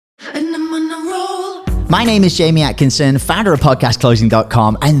My name is Jamie Atkinson, founder of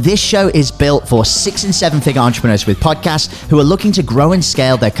podcastclosing.com, and this show is built for 6 and 7 figure entrepreneurs with podcasts who are looking to grow and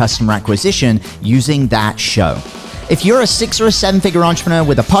scale their customer acquisition using that show. If you're a 6 or a 7 figure entrepreneur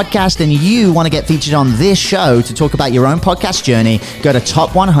with a podcast and you want to get featured on this show to talk about your own podcast journey, go to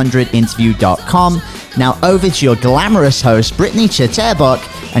top100interview.com. Now over to your glamorous host, Brittany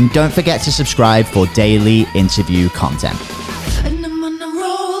Chatterbach, and don't forget to subscribe for daily interview content.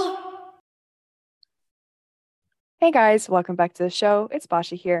 Hey guys, welcome back to the show. It's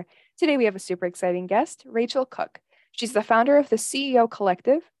Basha here. Today we have a super exciting guest, Racheal Cook. She's the founder of the CEO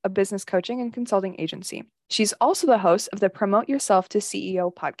Collective, a business coaching and consulting agency. She's also the host of the Promote Yourself to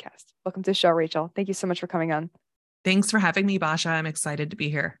CEO podcast. Welcome to the show, Racheal. Thank you so much for coming on. Thanks for having me, Basha. I'm excited to be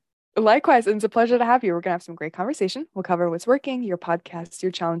here. Likewise, and it's a pleasure to have you. We're going to have some great conversation. We'll cover what's working, your podcast,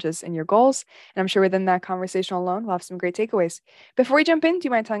 your challenges, and your goals. And I'm sure within that conversation alone, we'll have some great takeaways. Before we jump in, do you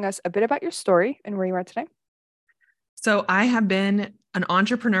mind telling us a bit about your story and where you are today? So I have been an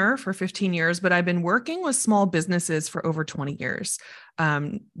entrepreneur for 15 years, but I've been working with small businesses for over 20 years.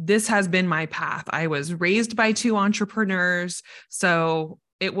 This has been my path. I was raised by 2 entrepreneurs. So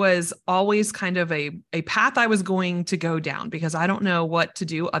it was always kind of a path I was going to go down because I don't know what to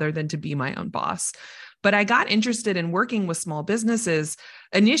do other than to be my own boss. But I got interested in working with small businesses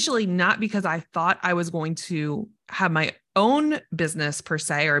initially, not because I thought I was going to have my own business per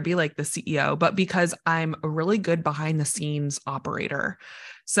se, or be like the CEO, but because I'm a really good behind the scenes operator.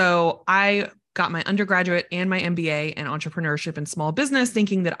 So I got my undergraduate and my MBA in entrepreneurship and small business,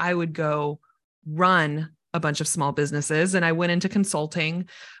 thinking that I would go run a bunch of small businesses. And I went into consulting.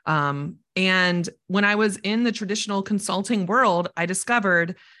 And when I was in the traditional consulting world, I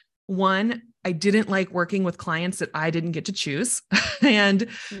discovered, one, I didn't like working with clients that I didn't get to choose. And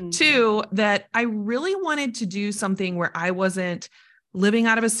 2, that I really wanted to do something where I wasn't living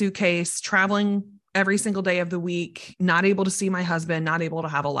out of a suitcase, traveling every single day of the week, not able to see my husband, not able to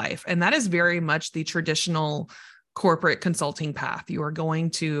have a life. And that is very much the traditional corporate consulting path. You are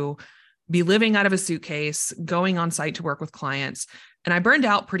going to be living out of a suitcase, going on site to work with clients. And I burned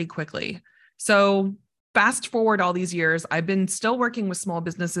out pretty quickly. So fast forward all these years, I've been still working with small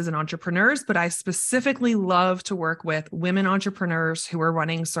businesses and entrepreneurs, but I specifically love to work with women entrepreneurs who are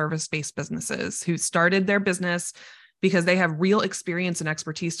running service-based businesses, who started their business because they have real experience and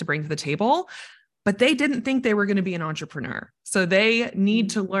expertise to bring to the table, but they didn't think they were going to be an entrepreneur. So they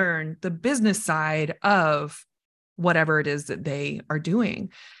need to learn the business side of whatever it is that they are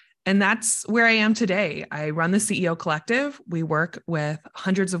doing. And that's where I am today. I run the CEO Collective. We work with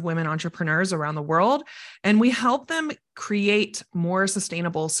hundreds of women entrepreneurs around the world, and we help them create more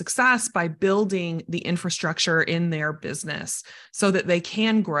sustainable success by building the infrastructure in their business so that they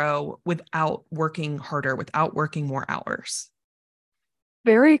can grow without working harder, without working more hours.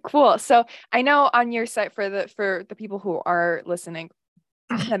 Very cool. So I know on your site, for the people who are listening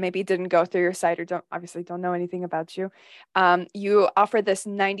that maybe didn't go through your site or don't know anything about you, you offer this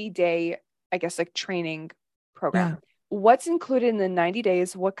 90-day, I guess, like training program. Yeah. What's included in the 90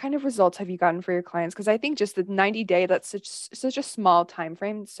 days? What kind of results have you gotten for your clients? Because I think just the 90-day, that's such a small time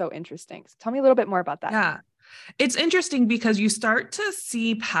frame. So interesting. So tell me a little bit more about that. Yeah, it's interesting because you start to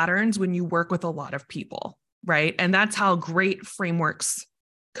see patterns when you work with a lot of people, right? And that's how great frameworks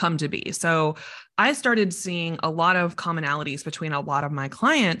come to be. So I started seeing a lot of commonalities between a lot of my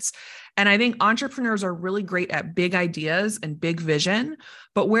clients. And I think entrepreneurs are really great at big ideas and big vision,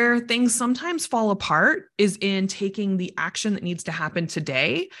 but where things sometimes fall apart is in taking the action that needs to happen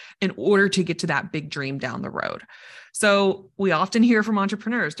today in order to get to that big dream down the road. So we often hear from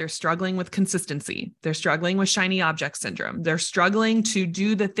entrepreneurs, they're struggling with consistency. They're struggling with shiny object syndrome. They're struggling to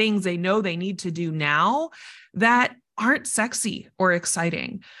do the things they know they need to do now that aren't sexy or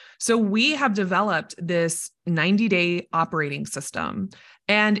exciting. So we have developed this 90-day operating system,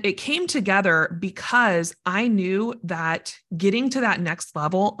 and it came together because I knew that getting to that next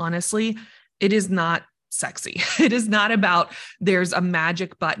level, honestly, it is not sexy. It is not about there's a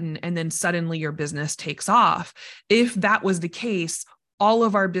magic button and then suddenly your business takes off. If that was the case, all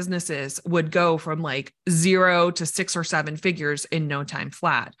of our businesses would go from like 0 to 6 or 7 figures in no time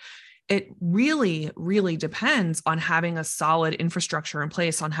flat. It really, really depends on having a solid infrastructure in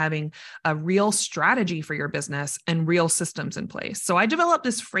place, on having a real strategy for your business and real systems in place. So I developed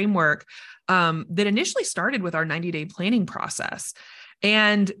this framework that initially started with our 90-day planning process.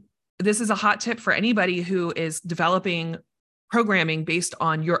 And this is a hot tip for anybody who is developing programming based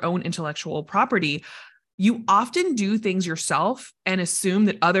on your own intellectual property. You often do things yourself and assume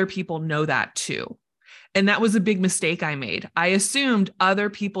that other people know that too. And that was a big mistake I made. I assumed other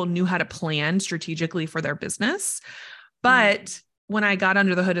people knew how to plan strategically for their business, but when I got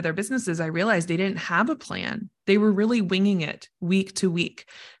under the hood of their businesses, I realized they didn't have a plan. They were really winging it week to week.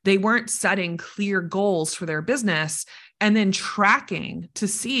 They weren't setting clear goals for their business and then tracking to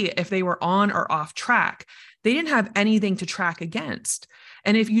see if they were on or off track. They didn't have anything to track against.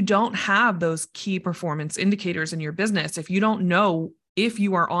 And if you don't have those key performance indicators in your business, if you don't know if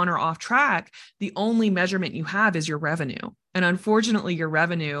you are on or off track, the only measurement you have is your revenue. And unfortunately, your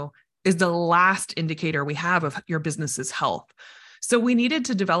revenue is the last indicator we have of your business's health. So we needed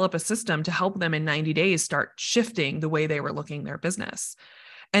to develop a system to help them in 90 days start shifting the way they were looking their business.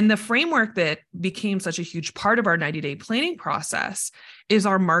 And the framework that became such a huge part of our 90-day planning process is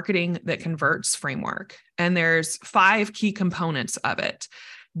our marketing that converts framework. And there's 5 key components of it.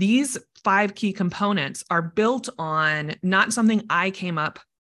 These 5 key components are built on not something I came up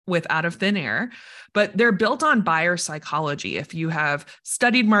with out of thin air, but they're built on buyer psychology. If you have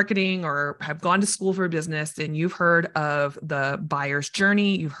studied marketing or have gone to school for business, then you've heard of the buyer's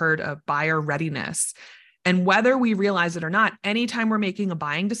journey, you've heard of buyer readiness. And whether we realize it or not, anytime we're making a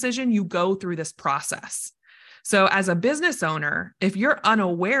buying decision, you go through this process. So as a business owner, if you're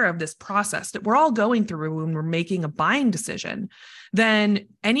unaware of this process that we're all going through when we're making a buying decision, then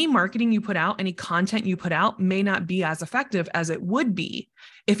any marketing you put out, any content you put out may not be as effective as it would be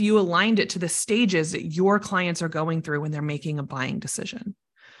if you aligned it to the stages that your clients are going through when they're making a buying decision.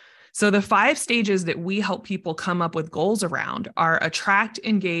 So the 5 stages that we help people come up with goals around are attract,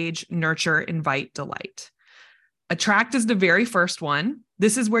 engage, nurture, invite, delight. Attract is the very first one.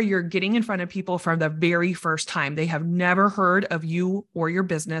 This is where you're getting in front of people from the very first time. They have never heard of you or your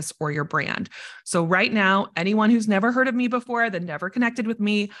business or your brand. So right now, anyone who's never heard of me before, that never connected with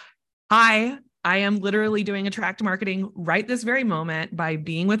me, hi, I am literally doing attract marketing right this very moment by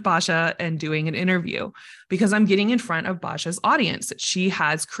being with Basha and doing an interview because I'm getting in front of Basha's audience that she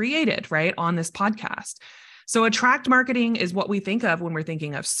has created right on this podcast. So attract marketing is what we think of when we're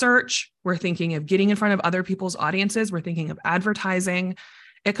thinking of search. We're thinking of getting in front of other people's audiences. We're thinking of advertising.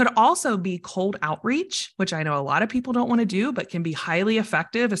 It could also be cold outreach, which I know a lot of people don't want to do, but can be highly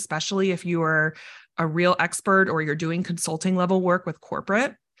effective, especially if you are a real expert or you're doing consulting level work with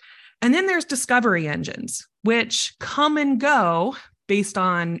corporate. And then there's discovery engines, which come and go based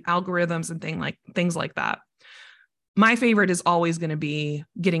on algorithms and things like that. My favorite is always going to be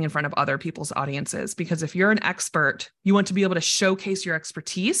getting in front of other people's audiences, because if you're an expert, you want to be able to showcase your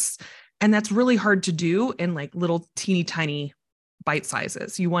expertise. And that's really hard to do in like little teeny tiny bite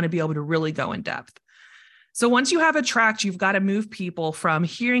sizes. You want to be able to really go in depth. So once you have attract, you've got to move people from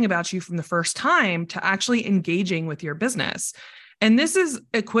hearing about you from the first time to actually engaging with your business. And this is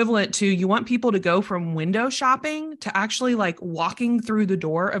equivalent to, you want people to go from window shopping to actually like walking through the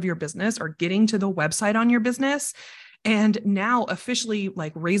door of your business or getting to the website on your business. And now officially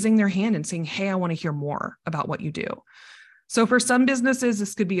like raising their hand and saying, hey, I want to hear more about what you do. So for some businesses,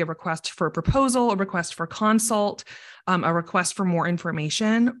 this could be a request for a proposal, a request for consult, a request for more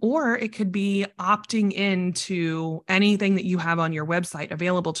information, or it could be opting into anything that you have on your website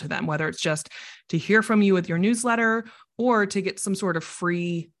available to them, whether it's just to hear from you with your newsletter or to get some sort of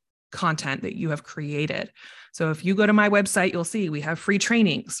free content that you have created. So if you go to my website, you'll see we have free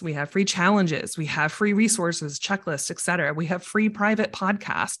trainings, we have free challenges, we have free resources, checklists, et cetera. We have free private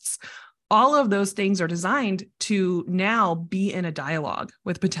podcasts. All of those things are designed to now be in a dialogue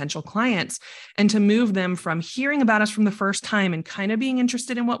with potential clients and to move them from hearing about us from the first time and kind of being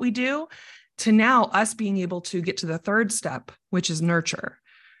interested in what we do to now us being able to get to the third step, which is nurture.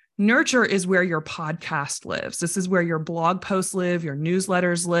 Nurture is where your podcast lives. This is where your blog posts live, your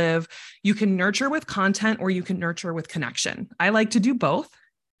newsletters live. You can nurture with content or you can nurture with connection. I like to do both.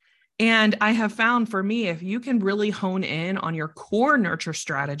 And I have found for me, if you can really hone in on your core nurture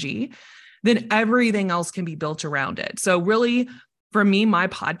strategy, then everything else can be built around it. So really, for me, my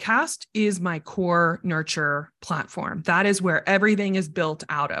podcast is my core nurture platform. That is where everything is built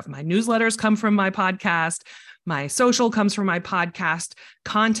out of. My newsletters come from my podcast. My social comes from my podcast.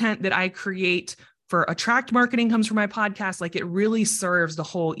 Content that I create for attract marketing comes from my podcast. Like, it really serves the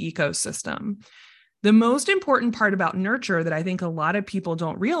whole ecosystem. The most important part about nurture that I think a lot of people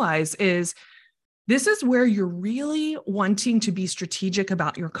don't realize is this is where you're really wanting to be strategic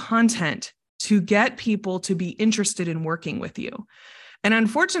about your content to get people to be interested in working with you. And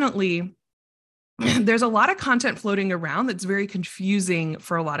unfortunately, there's a lot of content floating around that's very confusing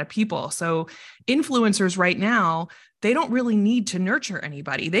for a lot of people. So influencers right now, they don't really need to nurture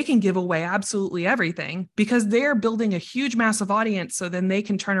anybody. They can give away absolutely everything because they're building a huge, massive audience. So then they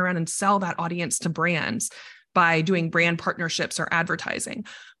can turn around and sell that audience to brands by doing brand partnerships or advertising.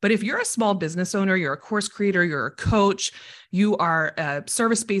 But if you're a small business owner, you're a course creator, you're a coach, you are a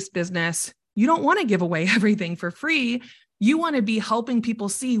service-based business, you don't want to give away everything for free. You want to be helping people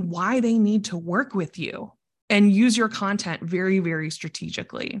see why they need to work with you and use your content very, very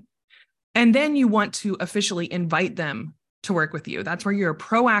strategically. And then you want to officially invite them to work with you. That's where you're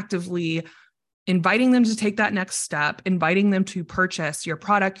proactively inviting them to take that next step, inviting them to purchase your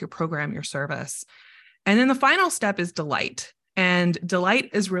product, your program, your service. And then the final step is delight. And delight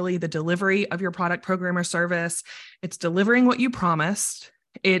is really the delivery of your product, program, or service. It's delivering what you promised.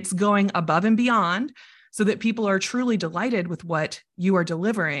 It's going above and beyond so that people are truly delighted with what you are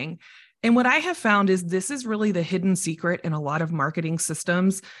delivering. And what I have found is this is really the hidden secret in a lot of marketing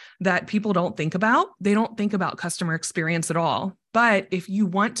systems that people don't think about. They don't think about customer experience at all. But if you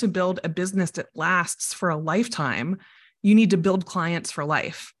want to build a business that lasts for a lifetime, you need to build clients for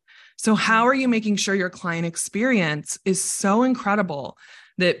life. So how are you making sure your client experience is so incredible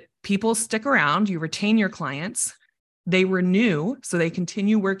that people stick around, you retain your clients, they renew, so they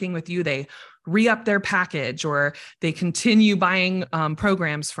continue working with you, they re-up their package, or they continue buying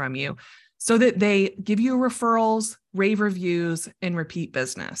programs from you, so that they give you referrals, rave reviews, and repeat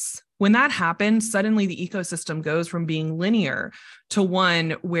business. When that happens, suddenly the ecosystem goes from being linear to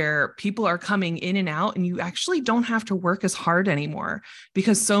one where people are coming in and out, and you actually don't have to work as hard anymore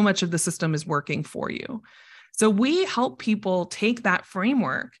because so much of the system is working for you. So we help people take that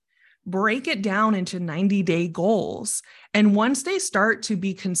framework, break it down into 90-day goals. And once they start to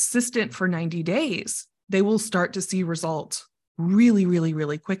be consistent for 90 days, they will start to see results really, really,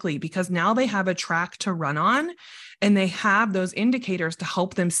 really quickly, because now they have a track to run on and they have those indicators to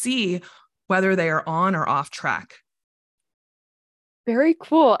help them see whether they are on or off track. Very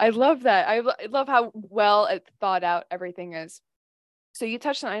cool. I love that. I love how well thought out everything is. So you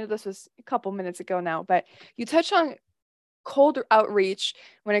touched on, I know this was a couple minutes ago now, but you touched on cold outreach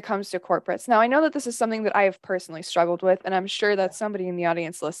when it comes to corporates. Now, I know that this is something that I have personally struggled with, and I'm sure that somebody in the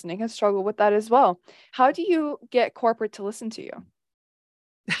audience listening has struggled with that as well. How do you get corporate to listen to you?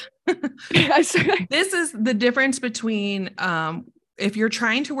 This is the difference between if you're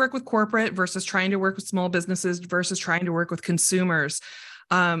trying to work with corporate versus trying to work with small businesses versus trying to work with consumers.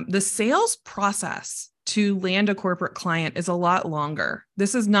 The sales process to land a corporate client is a lot longer.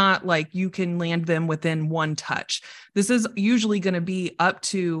 This is not like you can land them within one touch. This is usually going to be up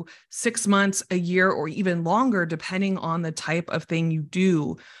to 6 months, a year, or even longer, depending on the type of thing you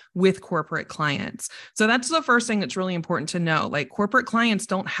do with corporate clients. So that's the first thing that's really important to know. Like, corporate clients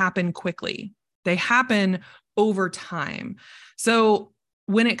don't happen quickly. They happen over time. So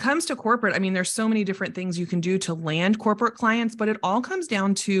when it comes to corporate, I mean, there's so many different things you can do to land corporate clients, but it all comes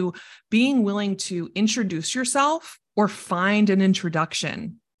down to being willing to introduce yourself or find an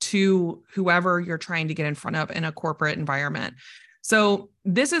introduction to whoever you're trying to get in front of in a corporate environment. So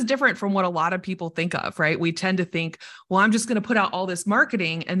this is different from what a lot of people think of, right? We tend to think, well, I'm just going to put out all this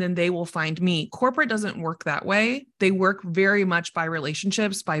marketing and then they will find me. Corporate doesn't work that way. They work very much by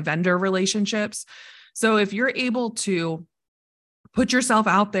relationships, by vendor relationships. So if you're able to put yourself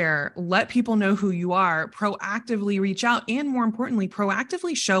out there, let people know who you are, proactively reach out, and more importantly,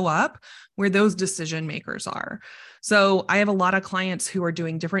 proactively show up where those decision makers are. So I have a lot of clients who are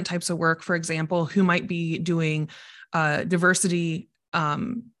doing different types of work, for example, who might be doing diversity,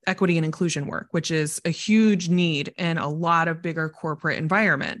 equity, and inclusion work, which is a huge need in a lot of bigger corporate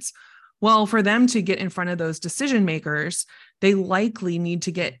environments. Well, for them to get in front of those decision makers, they likely need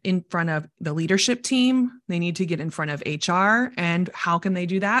to get in front of the leadership team. They need to get in front of HR. And how can they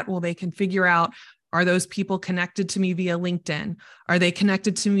do that? Well, they can figure out, are those people connected to me via LinkedIn? Are they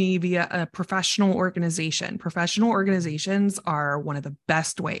connected to me via a professional organization? Professional organizations are one of the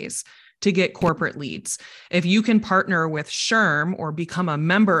best ways to get corporate leads. If you can partner with SHRM or become a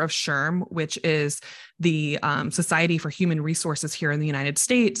member of SHRM, which is the Society for Human Resources here in the United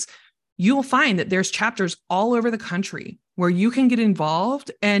States, you will find that there's chapters all over the country where you can get involved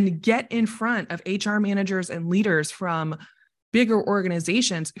and get in front of HR managers and leaders from bigger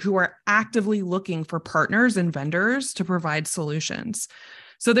organizations who are actively looking for partners and vendors to provide solutions.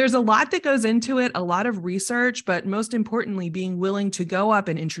 So there's a lot that goes into it, a lot of research, but most importantly, being willing to go up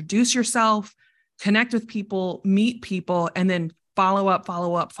and introduce yourself, connect with people, meet people, and then follow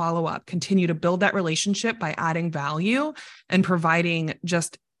up, continue to build that relationship by adding value and providing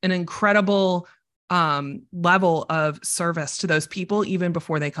just an incredible level of service to those people, even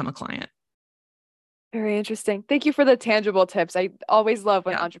before they become a client. Very interesting. Thank you for the tangible tips. I always love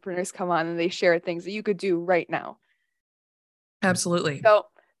when entrepreneurs come on and they share things that you could do right now. Absolutely. So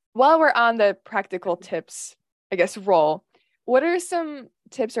while we're on the practical tips, I guess, roll, what are some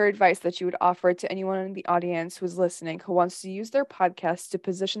tips or advice that you would offer to anyone in the audience who's listening, who wants to use their podcast to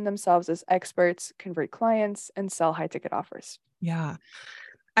position themselves as experts, convert clients, and sell high-ticket offers? Yeah.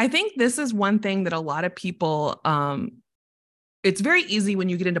 I think this is one thing that a lot of people it's very easy when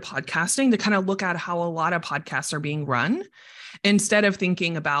you get into podcasting to kind of look at how a lot of podcasts are being run instead of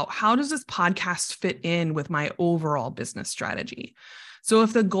thinking about how does this podcast fit in with my overall business strategy. So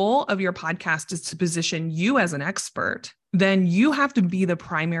if the goal of your podcast is to position you as an expert, then you have to be the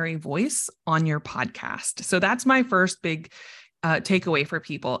primary voice on your podcast. So that's my first big takeaway for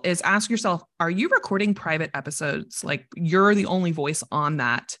people is ask yourself, are you recording private episodes? Like you're the only voice on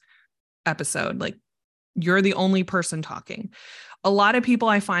that episode. Like you're the only person talking. A lot of people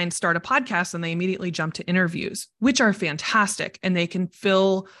I find start a podcast and they immediately jump to interviews, which are fantastic. And they can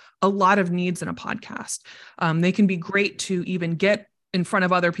fill a lot of needs in a podcast. They can be great to even get in front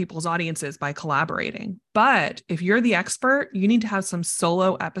of other people's audiences by collaborating. But if you're the expert, you need to have some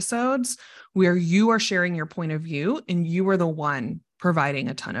solo episodes where you are sharing your point of view and you are the one providing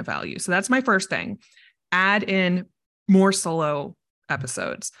a ton of value. So that's my first thing. Add in more solo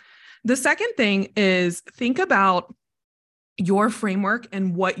episodes. The second thing is think about your framework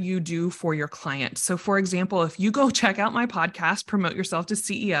and what you do for your clients. So for example, if you go check out my podcast, Promote Yourself to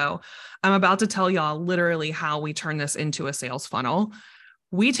CEO, I'm about to tell y'all literally how we turn this into a sales funnel.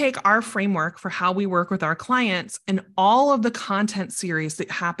 We take our framework for how we work with our clients, and all of the content series that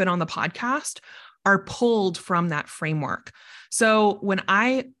happen on the podcast are pulled from that framework. So when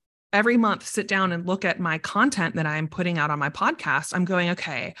I every month sit down and look at my content that I'm putting out on my podcast, I'm going,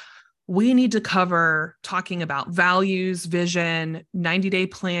 okay, we need to cover talking about values, vision, 90-day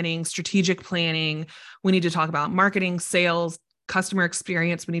planning, strategic planning. We need to talk about marketing, sales, customer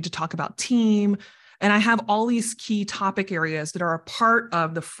experience. We need to talk about team. And I have all these key topic areas that are a part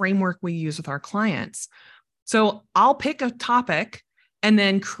of the framework we use with our clients. So I'll pick a topic and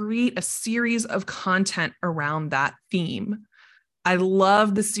then create a series of content around that theme. I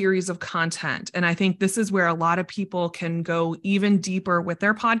love the series of content. And I think this is where a lot of people can go even deeper with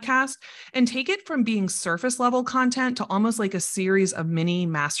their podcast and take it from being surface level content to almost like a series of mini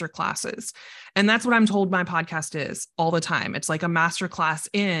masterclasses. And that's what I'm told my podcast is all the time. It's like a masterclass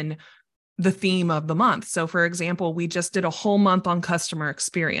in the theme of the month. So for example, we just did a whole month on customer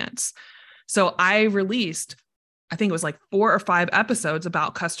experience. So I released, I think it was like 4 or 5 episodes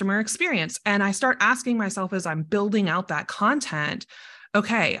about customer experience. And I start asking myself as I'm building out that content,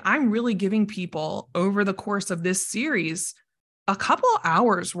 okay, I'm really giving people over the course of this series a couple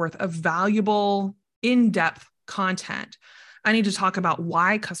hours worth of valuable, in-depth content. I need to talk about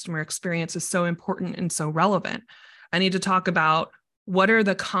why customer experience is so important and so relevant. I need to talk about what are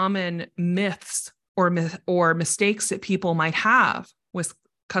the common myths or mistakes that people might have with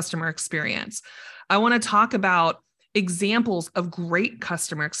customer experience. I want to talk about examples of great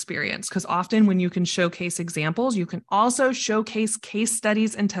customer experience, because often when you can showcase examples, you can also showcase case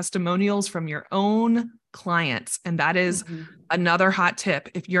studies and testimonials from your own clients. And that is another hot tip.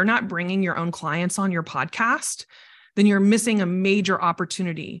 If you're not bringing your own clients on your podcast, then you're missing a major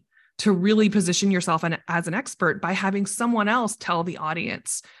opportunity to really position yourself as an expert by having someone else tell the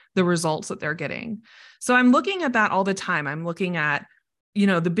audience the results that they're getting. So I'm looking at that all the time. I'm looking at,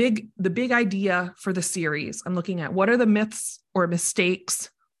 the big idea for the series. I'm looking at what are the myths or mistakes?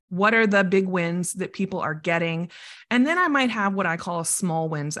 What are the big wins that people are getting? And then I might have what I call a small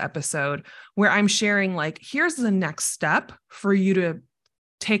wins episode where I'm sharing like, here's the next step for you to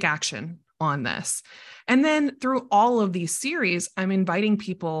take action on this. And then through all of these series, I'm inviting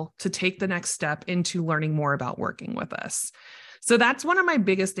people to take the next step into learning more about working with us. So that's one of my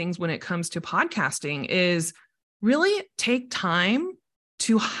biggest things when it comes to podcasting is really take time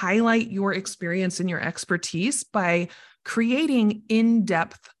to highlight your experience and your expertise by creating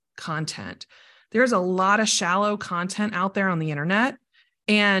in-depth content. There's a lot of shallow content out there on the internet.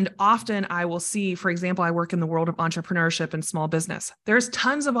 And often I will see, for example, I work in the world of entrepreneurship and small business. There's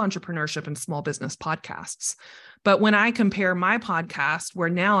tons of entrepreneurship and small business podcasts. But when I compare my podcast, where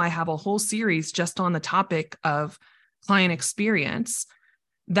now I have a whole series just on the topic of client experience,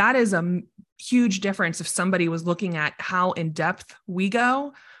 that is a huge difference if somebody was looking at how in depth we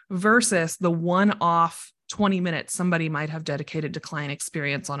go versus the one-off 20 minutes somebody might have dedicated to client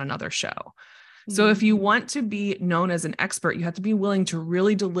experience on another show. So if you want to be known as an expert, you have to be willing to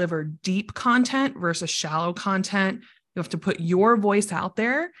really deliver deep content versus shallow content. You have to put your voice out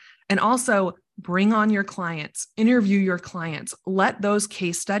there and also bring on your clients, interview your clients, let those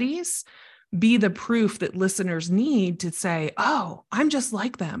case studies be the proof that listeners need to say, oh, I'm just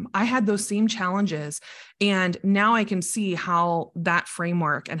like them. I had those same challenges. And now I can see how that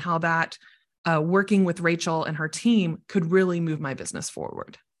framework and how that working with Racheal and her team could really move my business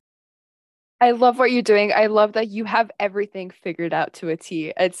forward. I love what you're doing. I love that you have everything figured out to a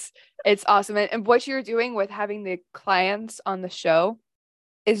T. It's awesome. And what you're doing with having the clients on the show,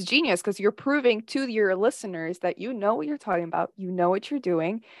 is genius because you're proving to your listeners that you know what you're talking about, you know what you're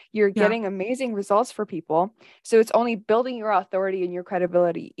doing, you're Yeah. getting amazing results for people. So it's only building your authority and your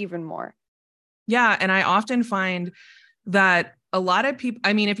credibility even more. Yeah. And I often find that a lot of people,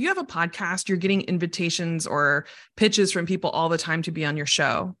 I mean, if you have a podcast, you're getting invitations or pitches from people all the time to be on your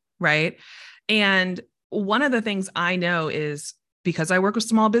show, right? And one of the things I know is because I work with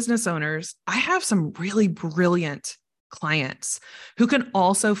small business owners, I have some really brilliant clients who can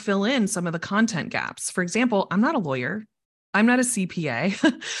also fill in some of the content gaps. For example, I'm not a lawyer. I'm not a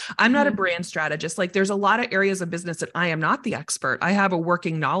CPA. I'm not a brand strategist. Like there's a lot of areas of business that I am not the expert. I have a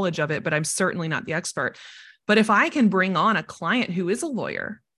working knowledge of it, but I'm certainly not the expert. But if I can bring on a client who is a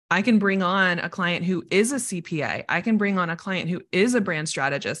lawyer, I can bring on a client who is a CPA, I can bring on a client who is a brand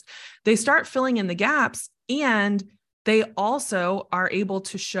strategist, they start filling in the gaps and they also are able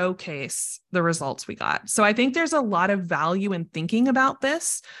to showcase the results we got. So I think there's a lot of value in thinking about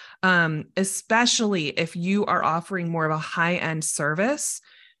this, especially if you are offering more of a high-end service.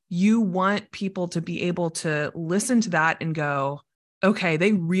 You want people to be able to listen to that and go, okay,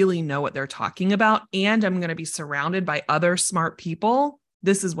 they really know what they're talking about. And I'm going to be surrounded by other smart people.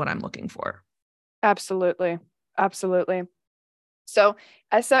 This is what I'm looking for. Absolutely. Absolutely. So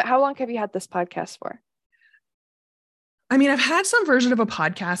how long have you had this podcast for? I mean, I've had some version of a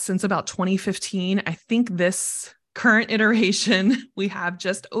podcast since about 2015. I think this current iteration, we have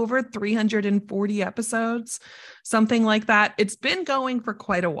just over 340 episodes, something like that. It's been going for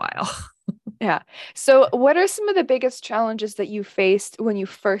quite a while. Yeah. So what are some of the biggest challenges that you faced when you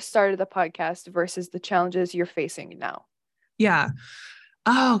first started the podcast versus the challenges you're facing now? Yeah.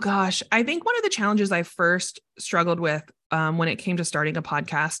 Oh gosh. I think one of the challenges I first struggled with when it came to starting a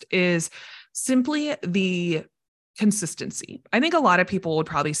podcast is simply the consistency. I think a lot of people would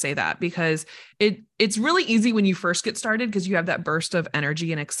probably say that because it's really easy when you first get started because you have that burst of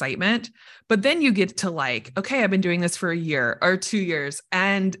energy and excitement, but then you get to like, okay, I've been doing this for a year or 2 years,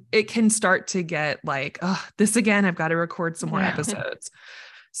 and it can start to get like, oh, this again, I've got to record some more episodes.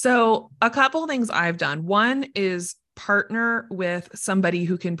 So a couple of things I've done. One is partner with somebody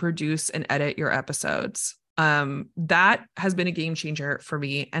who can produce and edit your episodes. That has been a game changer for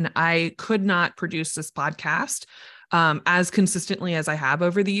me. And I could not produce this podcast as consistently as I have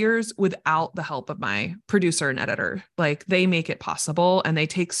over the years without the help of my producer and editor. Like they make it possible and they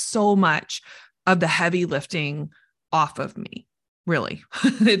take so much of the heavy lifting off of me. Really,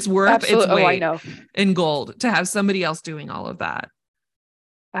 it's worth its weight in gold to have somebody else doing all of that.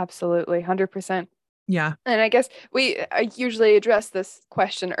 Absolutely. 100%. Yeah. And I guess I usually address this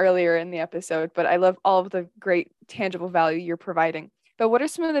question earlier in the episode, but I love all of the great tangible value you're providing. But what are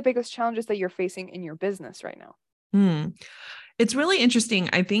some of the biggest challenges that you're facing in your business right now? It's really interesting.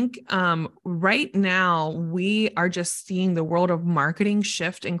 I think right now we are just seeing the world of marketing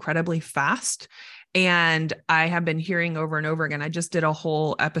shift incredibly fast. And I have been hearing over and over again, I just did a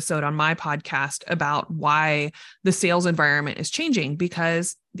whole episode on my podcast about why the sales environment is changing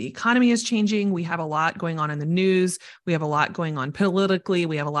because the economy is changing. We have a lot going on in the news. We have a lot going on politically.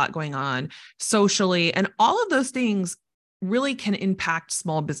 We have a lot going on socially. And all of those things really can impact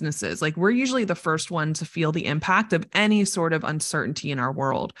small businesses. Like we're usually the first one to feel the impact of any sort of uncertainty in our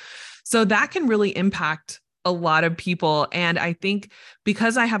world. So that can really impact a lot of people. And I think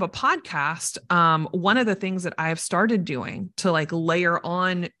because I have a podcast, one of the things that I have started doing to like layer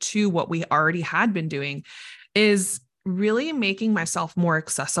on to what we already had been doing is really making myself more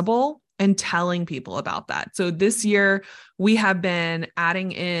accessible and telling people about that. So this year we have been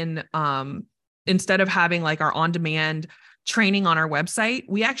adding in, instead of having like our on-demand training on our website,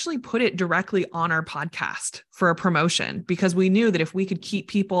 we actually put it directly on our podcast for a promotion because we knew that if we could keep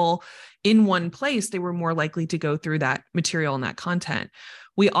people in one place, they were more likely to go through that material and that content.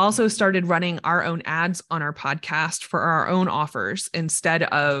 We also started running our own ads on our podcast for our own offers instead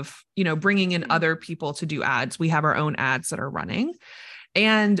of, bringing in other people to do ads. We have our own ads that are running.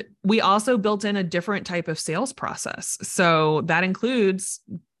 And we also built in a different type of sales process. So that includes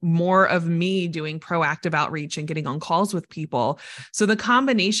more of me doing proactive outreach and getting on calls with people. So the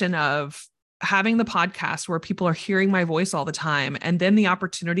combination of having the podcast where people are hearing my voice all the time, and then the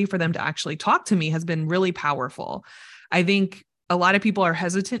opportunity for them to actually talk to me has been really powerful. I think a lot of people are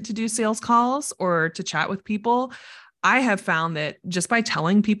hesitant to do sales calls or to chat with people. I have found that just by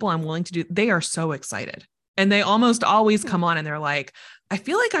telling people I'm willing to do, they are so excited. And they almost always come on and they're like, I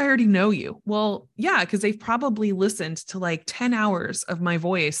feel like I already know you. Well, yeah, because they've probably listened to like 10 hours of my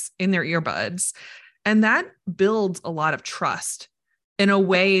voice in their earbuds. And that builds a lot of trust in a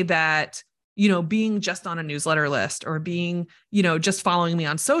way that, being just on a newsletter list or being, just following me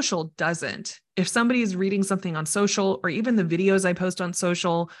on social doesn't. If somebody is reading something on social or even the videos I post on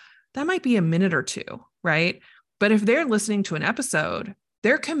social, that might be a minute or two, right? But if they're listening to an episode,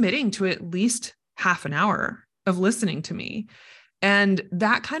 they're committing to at least half an hour of listening to me. And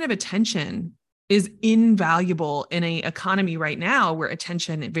that kind of attention is invaluable in an economy right now where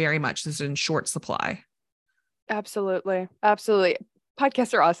attention very much is in short supply. Absolutely. Absolutely.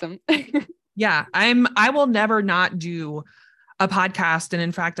 Podcasts are awesome. Yeah, I will never not do a podcast. And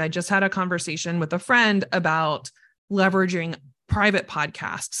in fact, I just had a conversation with a friend about leveraging private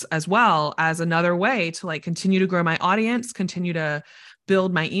podcasts as well as another way to continue to grow my audience, continue to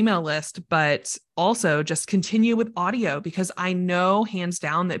build my email list, but also just continue with audio, because I know hands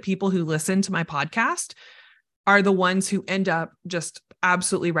down that people who listen to my podcast are the ones who end up just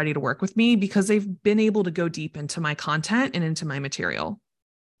absolutely ready to work with me because they've been able to go deep into my content and into my material.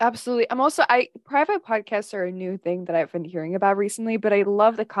 Absolutely. Private podcasts are a new thing that I've been hearing about recently, but I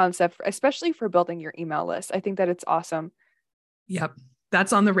love the concept, especially for building your email list. I think that it's awesome. Yep.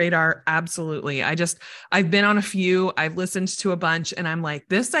 That's on the radar. Absolutely. I've been on a few, I've listened to a bunch, and I'm like,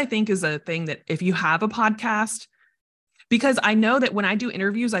 this, I think, is a thing that if you have a podcast, because I know that when I do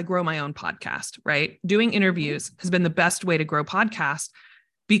interviews, I grow my own podcast, right? Doing interviews has been the best way to grow podcasts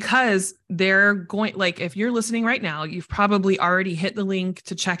because they're going, if you're listening right now, you've probably already hit the link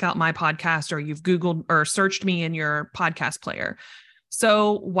to check out my podcast, or you've Googled or searched me in your podcast player.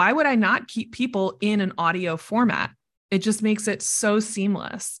 So why would I not keep people in an audio format? It just makes it so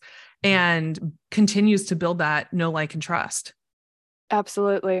seamless and continues to build that know, like, and trust.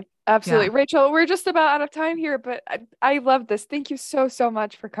 Absolutely. Absolutely. Yeah. Racheal, we're just about out of time here, but I love this. Thank you so, so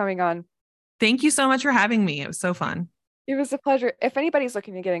much for coming on. Thank you so much for having me. It was so fun. It was a pleasure. If anybody's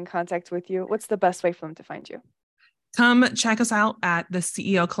looking to get in contact with you, what's the best way for them to find you? Come check us out at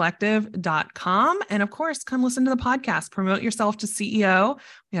theceocollective.com. And of course, come listen to the podcast, Promote Yourself to CEO.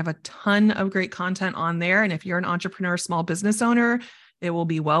 We have a ton of great content on there. And if you're an entrepreneur, small business owner, it will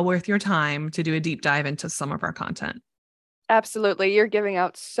be well worth your time to do a deep dive into some of our content. Absolutely. You're giving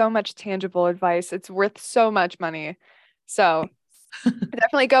out so much tangible advice. It's worth so much money. So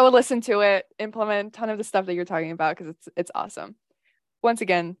definitely go and listen to it, implement a ton of the stuff that you're talking about, because it's awesome. Once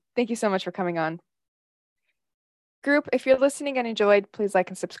again, thank you so much for coming on. Group, if you're listening and enjoyed, please like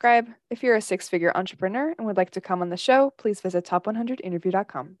and subscribe. If you're a six-figure entrepreneur and would like to come on the show, please visit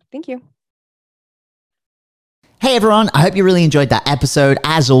top100interview.com. Thank you. Hey everyone, I hope you really enjoyed that episode.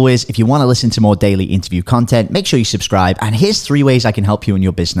 As always, if you want to listen to more daily interview content, make sure you subscribe. And here's 3 ways I can help you in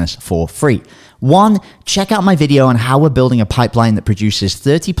your business for free. 1, check out my video on how we're building a pipeline that produces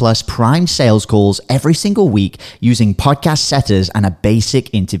 30 plus prime sales calls every single week using podcast setters and a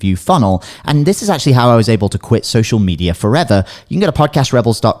basic interview funnel. And this is actually how I was able to quit social media forever. You can go to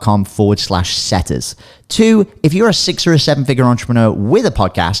podcastrebels.com/setters. 2, if you're a 6 or a 7-figure entrepreneur with a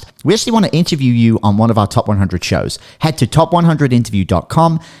podcast, we actually want to interview you on one of our top 100 shows. Head to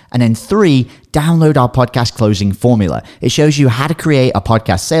top100interview.com. And then 3, download our podcast closing formula. It shows you how to create a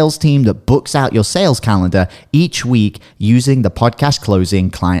podcast sales team that books out your sales calendar each week using the podcast closing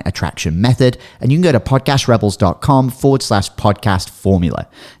client attraction method. And you can go to podcastrebels.com/podcast formula.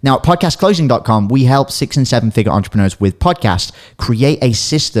 Now at podcastclosing.com, we help 6 and 7-figure entrepreneurs with podcasts create a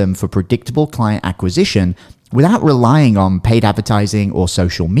system for predictable client acquisition without relying on paid advertising or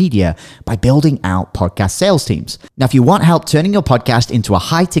social media by building out podcast sales teams. Now, if you want help turning your podcast into a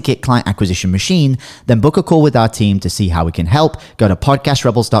high-ticket client acquisition machine, then book a call with our team to see how we can help. Go to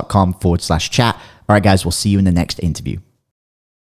podcastrebels.com/chat. All right, guys, we'll see you in the next interview.